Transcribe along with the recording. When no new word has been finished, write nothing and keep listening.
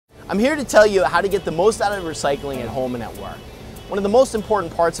I'm here to tell you how to get the most out of recycling at home and at work. One of the most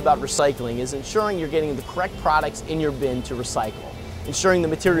important parts about recycling is ensuring you're getting the correct products in your bin to recycle. Ensuring the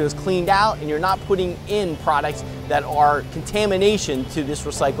material is cleaned out and you're not putting in products that are contamination to this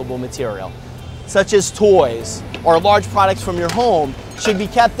recyclable material, such as toys or large products from your home should be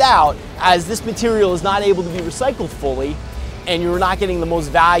kept out, as this material is not able to be recycled fully and you're not getting the most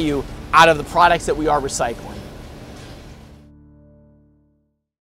value out of the products that we are recycling.